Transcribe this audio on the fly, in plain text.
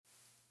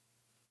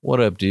What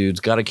up,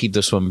 dudes? Got to keep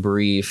this one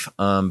brief.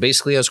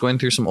 Basically, I was going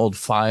through some old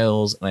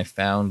files and I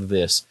found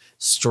this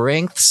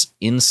Strengths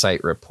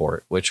Insight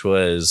report, which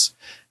was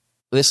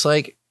this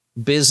like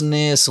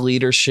business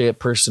leadership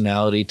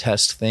personality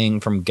test thing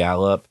from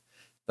Gallup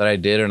that I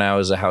did when I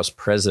was a house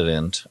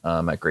president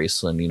at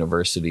Graceland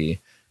University,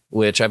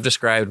 which I've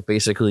described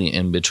basically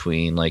in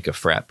between like a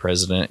frat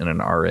president and an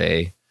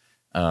RA.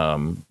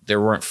 There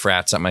weren't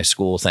frats at my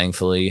school,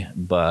 thankfully,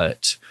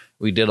 but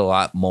we did a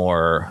lot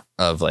more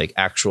of like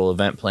actual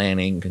event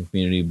planning,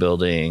 community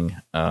building,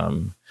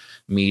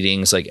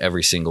 meetings like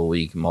every single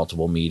week,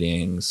 multiple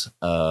meetings.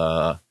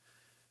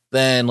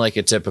 Then like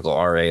a typical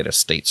RA at a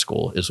state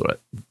school is what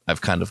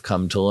I've kind of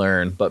come to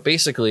learn. But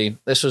basically,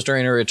 this was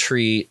during a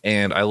retreat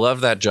and I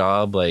love that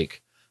job.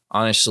 Like,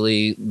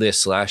 honestly,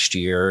 this last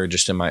year,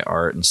 just in my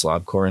art and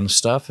slobcore and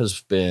stuff, has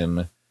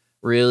been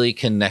really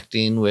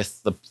connecting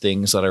with the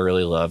things that I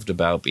really loved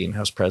about being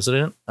house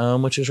president,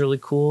 which is really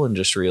cool. And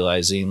just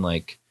realizing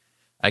like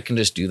I can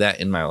just do that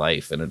in my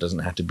life and it doesn't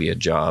have to be a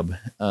job.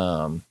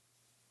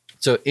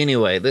 So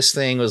anyway, this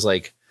thing was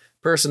like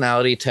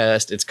personality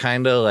test. It's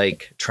kind of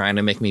like trying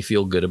to make me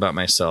feel good about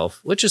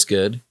myself, which is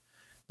good.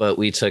 But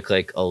we took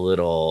like a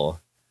little,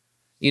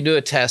 you do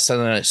a test and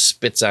then it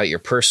spits out your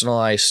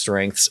personalized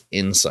strengths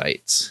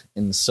insights.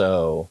 And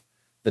so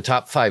the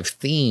top 5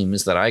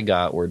 themes that I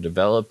got were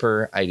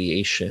developer,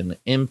 ideation,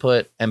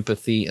 input,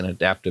 empathy, and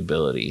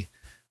adaptability.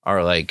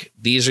 Are like,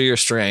 these are your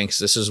strengths.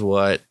 This is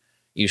what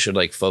you should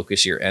like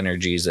focus your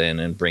energies in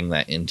and bring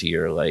that into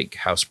your like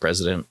house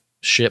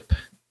presidentship.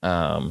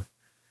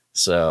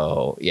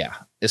 So yeah,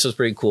 this was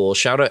pretty cool.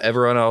 Shout out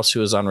everyone else who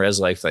was on Res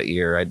Life that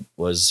year. I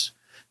was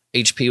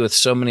HP with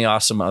so many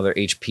awesome other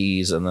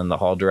HPs, and then the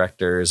hall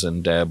directors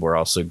and Deb were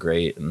also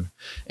great, and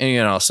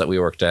anyone else that we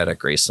worked at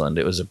Graceland.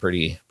 It was a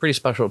pretty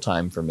special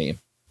time for me.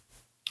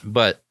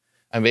 But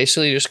I'm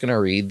basically just going to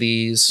read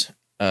these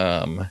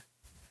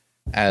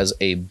as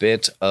a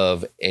bit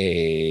of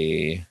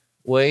a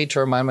way to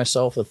remind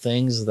myself of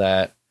things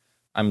that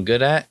I'm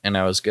good at and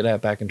I was good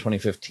at back in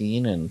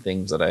 2015, and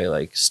things that I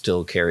like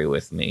still carry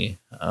with me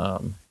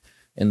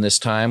in this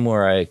time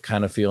where I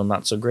kind of feel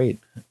not so great.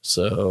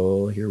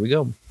 So here we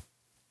go.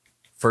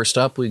 First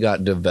up, we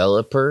got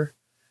developer.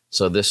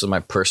 So this is my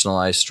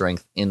personalized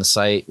strength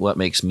insight. What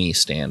makes me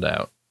stand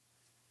out?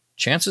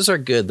 Chances are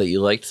good that you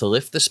like to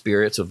lift the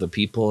spirits of the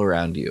people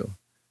around you.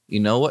 You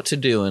know what to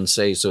do and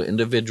say so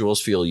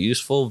individuals feel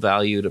useful,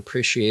 valued,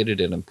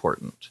 appreciated, and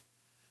important.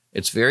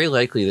 It's very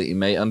likely that you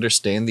may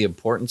understand the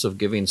importance of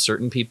giving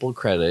certain people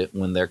credit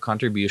when their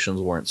contributions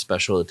warrant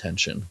special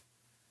attention.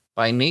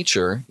 By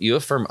nature, you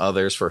affirm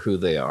others for who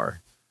they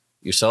are.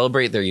 You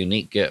celebrate their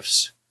unique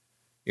gifts.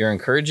 Your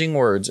encouraging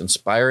words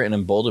inspire and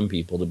embolden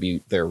people to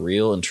be their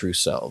real and true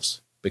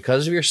selves.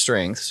 Because of your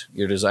strengths,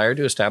 your desire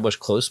to establish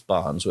close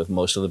bonds with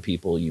most of the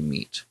people you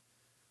meet.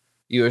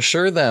 You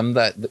assure them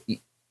that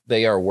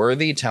they are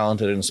worthy,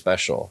 talented, and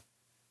special.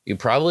 You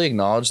probably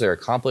acknowledge their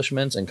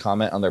accomplishments and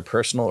comment on their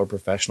personal or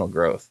professional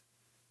growth.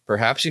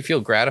 Perhaps you feel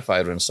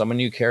gratified when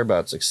someone you care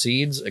about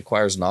succeeds,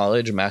 acquires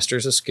knowledge,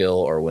 masters a skill,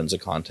 or wins a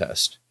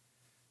contest.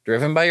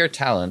 Driven by your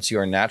talents, you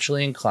are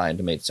naturally inclined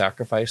to make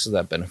sacrifices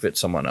that benefit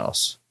someone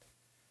else.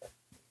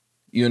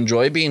 You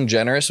enjoy being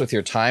generous with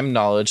your time,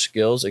 knowledge,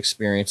 skills,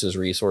 experiences,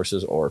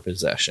 resources, or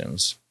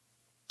possessions.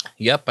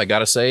 Yep, I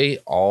gotta say,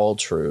 all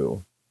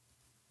true.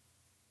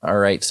 All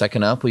right,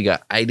 second up, we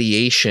got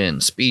ideation,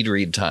 speed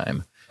read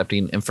time.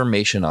 Accepting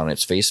information on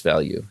its face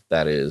value.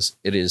 That is,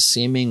 it is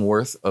seeming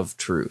worth of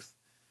truth.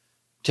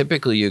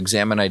 Typically, you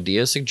examine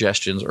ideas,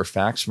 suggestions, or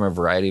facts from a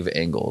variety of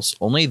angles.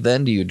 Only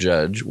then do you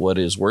judge what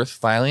is worth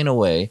filing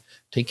away,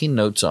 taking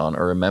notes on,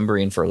 or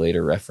remembering for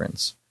later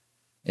reference.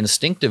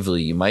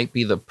 Instinctively, you might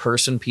be the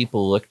person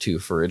people look to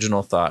for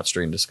original thoughts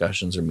during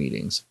discussions or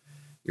meetings.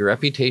 Your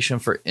reputation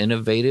for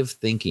innovative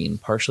thinking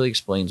partially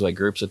explains why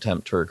groups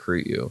attempt to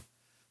recruit you.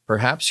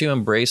 Perhaps you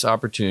embrace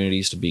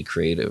opportunities to be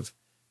creative.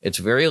 It's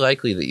very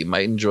likely that you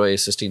might enjoy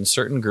assisting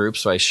certain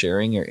groups by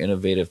sharing your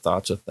innovative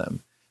thoughts with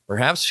them.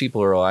 Perhaps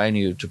people rely on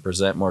you to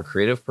present more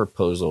creative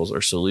proposals or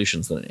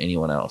solutions than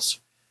anyone else.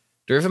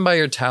 Driven by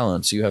your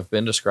talents, you have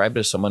been described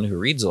as someone who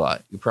reads a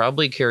lot. You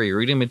probably carry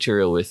reading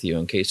material with you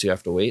in case you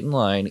have to wait in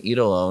line, eat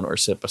alone, or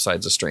sit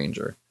beside a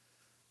stranger.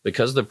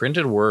 Because the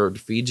printed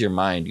word feeds your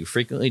mind, you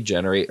frequently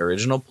generate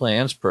original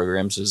plans,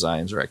 programs,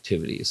 designs, or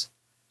activities.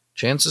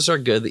 Chances are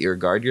good that you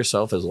regard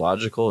yourself as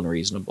logical and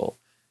reasonable.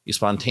 You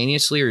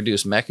spontaneously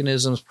reduce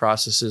mechanisms,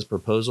 processes,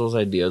 proposals,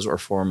 ideas, or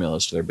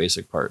formulas to their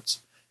basic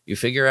parts. You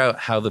figure out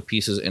how the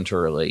pieces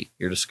interrelate.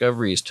 Your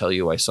discoveries tell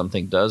you why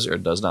something does or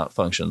does not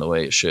function the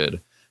way it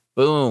should.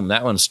 Boom,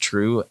 that one's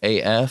true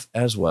AF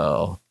as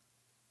well.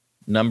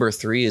 Number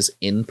 3 is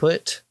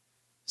input.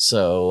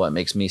 So what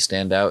makes me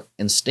stand out?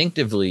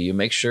 Instinctively, you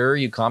make sure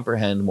you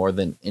comprehend more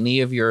than any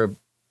of your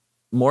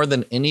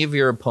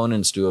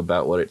opponents do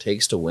about what it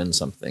takes to win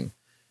something.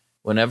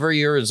 Whenever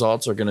your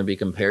results are going to be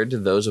compared to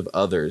those of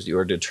others, you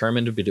are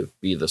determined to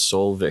be the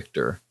sole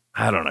victor.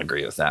 I don't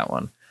agree with that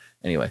one.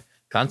 Anyway,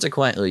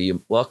 Consequently,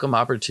 you welcome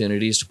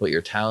opportunities to put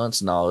your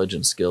talents, knowledge,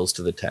 and skills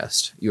to the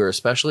test. You are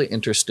especially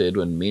interested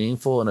when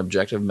meaningful and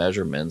objective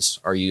measurements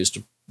are used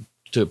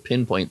to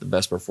pinpoint the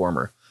best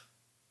performer.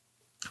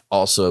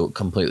 Also,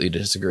 completely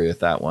disagree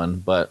with that one,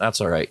 but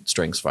that's all right,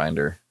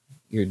 StrengthsFinder.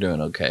 You're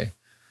doing okay.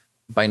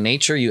 By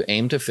nature, you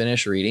aim to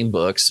finish reading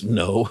books,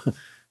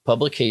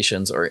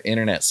 publications, or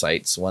internet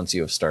sites once you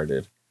have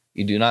started.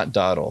 You do not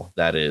dawdle,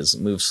 that is,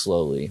 move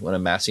slowly, when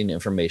amassing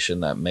information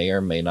that may or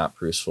may not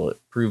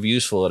prove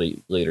useful at a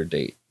later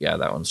date. Yeah,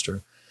 that one's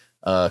true.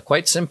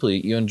 Quite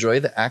simply, you enjoy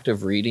the act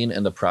of reading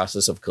and the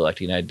process of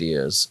collecting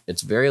ideas.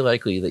 It's very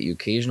likely that you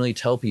occasionally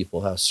tell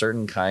people how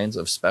certain kinds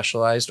of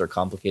specialized or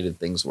complicated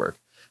things work,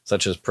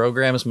 such as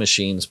programs,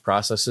 machines,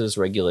 processes,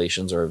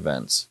 regulations, or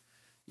events.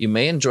 You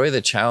may enjoy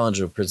the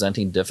challenge of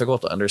presenting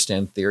difficult to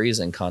understand theories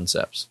and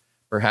concepts.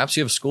 Perhaps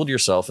you have schooled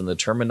yourself in the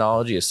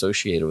terminology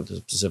associated with a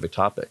specific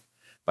topic.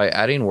 By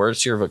adding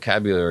words to your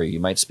vocabulary,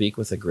 you might speak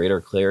with a greater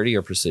clarity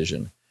or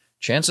precision.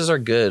 Chances are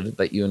good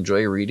that you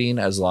enjoy reading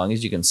as long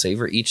as you can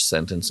savor each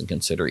sentence and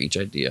consider each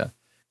idea.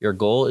 Your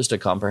goal is to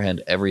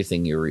comprehend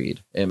everything you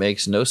read. It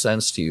makes no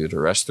sense to you to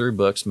rush through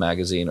books,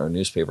 magazine, or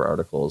newspaper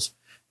articles,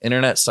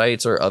 internet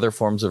sites, or other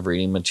forms of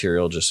reading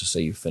material just to say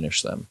you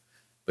finish them.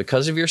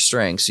 Because of your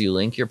strengths, you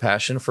link your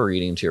passion for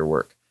reading to your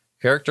work.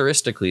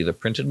 Characteristically, the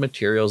printed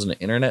materials and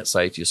internet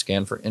sites you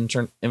scan for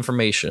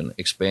information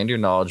expand your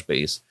knowledge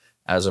base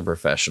as a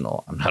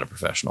professional. I'm not a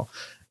professional.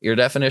 Your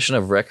definition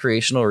of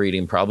recreational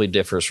reading probably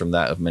differs from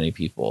that of many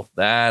people.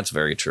 That's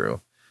very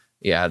true.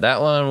 Yeah,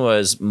 that one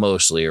was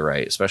mostly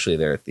right, especially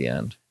there at the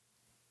end.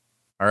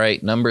 All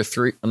right, number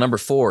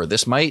 4.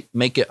 This might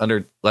make it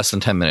under less than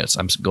 10 minutes.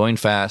 I'm going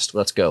fast.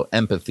 Let's go.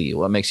 Empathy.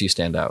 What makes you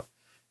stand out?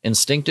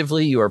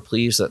 Instinctively, you are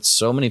pleased that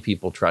so many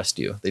people trust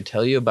you. They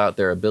tell you about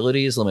their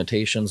abilities,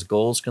 limitations,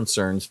 goals,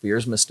 concerns,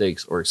 fears,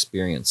 mistakes, or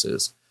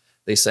experiences.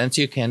 They sense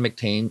you can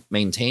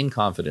maintain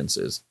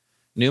confidences.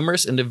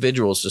 Numerous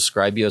individuals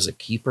describe you as a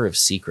keeper of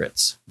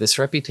secrets. This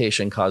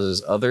reputation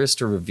causes others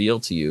to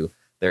reveal to you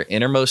their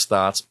innermost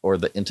thoughts or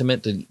the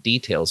intimate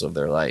details of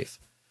their life.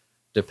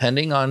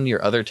 Depending on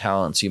your other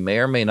talents, you may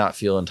or may not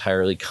feel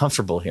entirely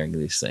comfortable hearing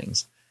these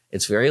things.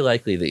 It's very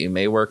likely that you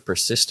may work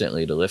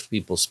persistently to lift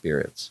people's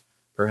spirits.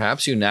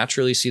 Perhaps you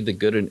naturally see the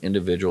good in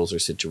individuals or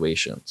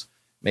situations.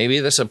 Maybe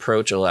this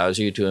approach allows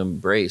you to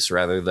embrace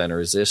rather than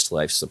resist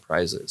life's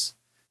surprises,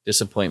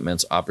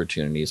 disappointments,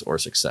 opportunities, or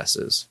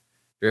successes.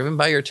 Driven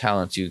by your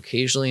talents, you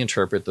occasionally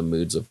interpret the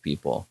moods of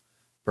people.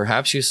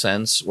 Perhaps you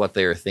sense what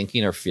they are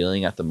thinking or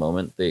feeling at the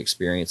moment they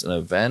experience an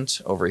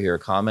event, overhear a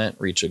comment,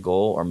 reach a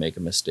goal, or make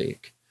a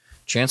mistake.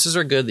 Chances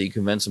are good that you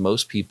convince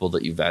most people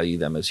that you value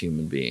them as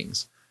human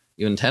beings.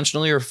 You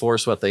intentionally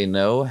reinforce what they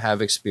know,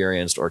 have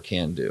experienced, or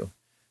can do.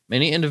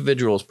 Many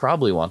individuals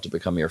probably want to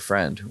become your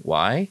friend.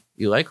 Why?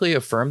 You likely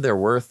affirm their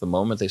worth the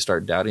moment they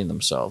start doubting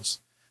themselves.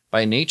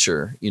 By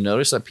nature, you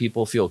notice that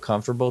people feel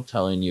comfortable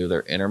telling you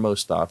their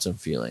innermost thoughts and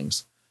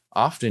feelings.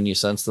 Often you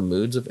sense the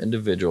moods of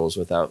individuals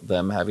without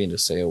them having to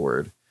say a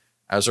word.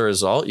 As a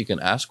result, you can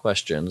ask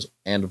questions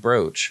and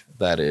broach,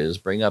 that is,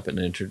 bring up and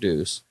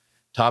introduce,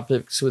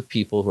 topics with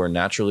people who are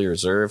naturally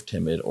reserved,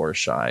 timid, or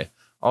shy.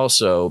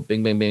 Also,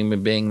 bing, bing, bing,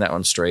 bing, bing, that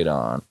one's straight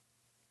on.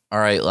 All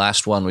right,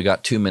 last one. We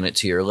got 2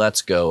 minutes here.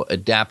 Let's go.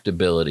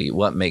 Adaptability.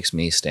 What makes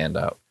me stand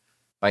out?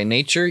 By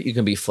nature, you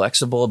can be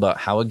flexible about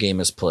how a game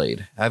is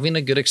played. Having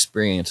a good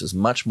experience is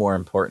much more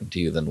important to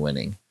you than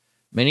winning.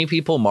 Many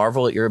people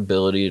marvel at your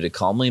ability to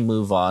calmly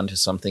move on to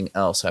something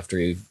else after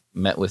you've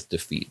met with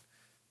defeat.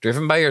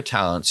 Driven by your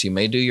talents, you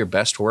may do your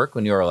best work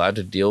when you are allowed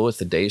to deal with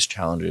the day's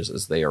challenges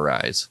as they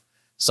arise.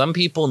 Some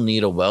people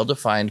need a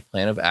well-defined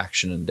plan of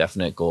action and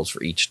definite goals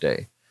for each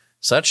day.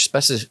 Such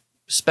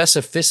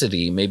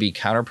specificity may be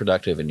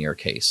counterproductive in your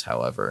case,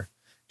 however.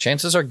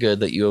 Chances are good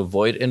that you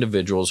avoid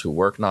individuals who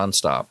work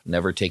nonstop,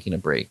 never taking a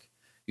break.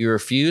 You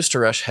refuse to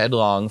rush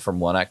headlong from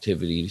one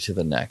activity to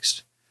the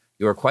next.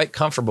 You are quite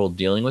comfortable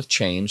dealing with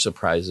change,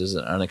 surprises,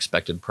 and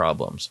unexpected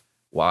problems.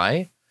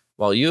 Why?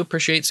 While you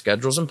appreciate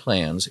schedules and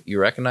plans, you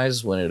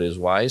recognize when it is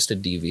wise to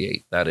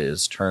deviate, that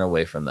is, turn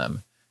away from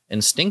them.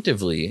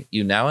 Instinctively,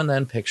 you now and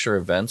then picture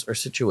events or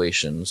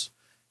situations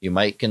you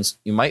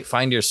might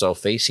find yourself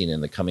facing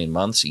in the coming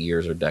months,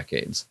 years, or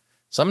decades.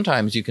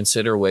 Sometimes you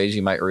consider ways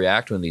you might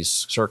react when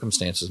these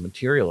circumstances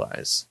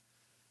materialize.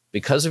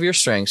 Because of your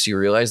strengths, you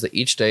realize that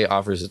each day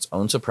offers its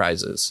own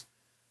surprises.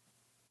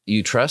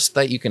 You trust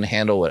that you can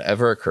handle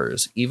whatever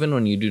occurs. Even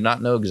when you do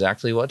not know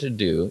exactly what to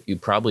do, you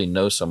probably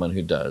know someone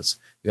who does.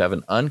 You have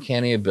an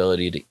uncanny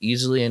ability to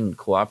easily and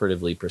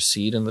cooperatively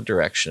proceed in the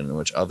direction in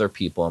which other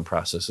people and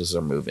processes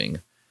are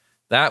moving.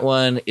 That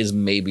one is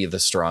maybe the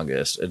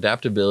strongest.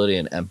 Adaptability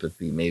and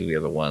empathy maybe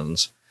are the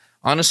ones.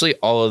 Honestly,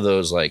 all of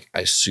those,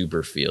 I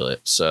super feel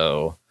it.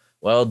 So,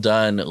 well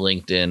done,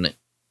 LinkedIn.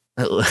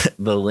 The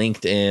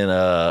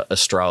LinkedIn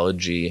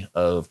astrology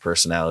of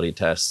personality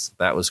tests.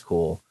 That was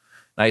cool.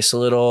 Nice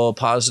little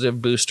positive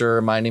booster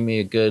reminding me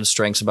of good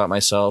strengths about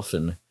myself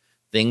and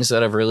things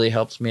that have really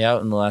helped me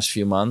out in the last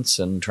few months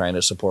and trying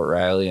to support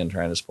Riley and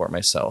trying to support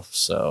myself.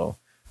 So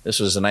This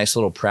was a nice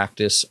little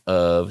practice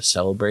of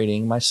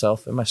celebrating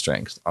myself and my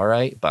strengths. All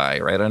right, bye.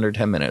 Right under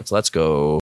 10 minutes. Let's go.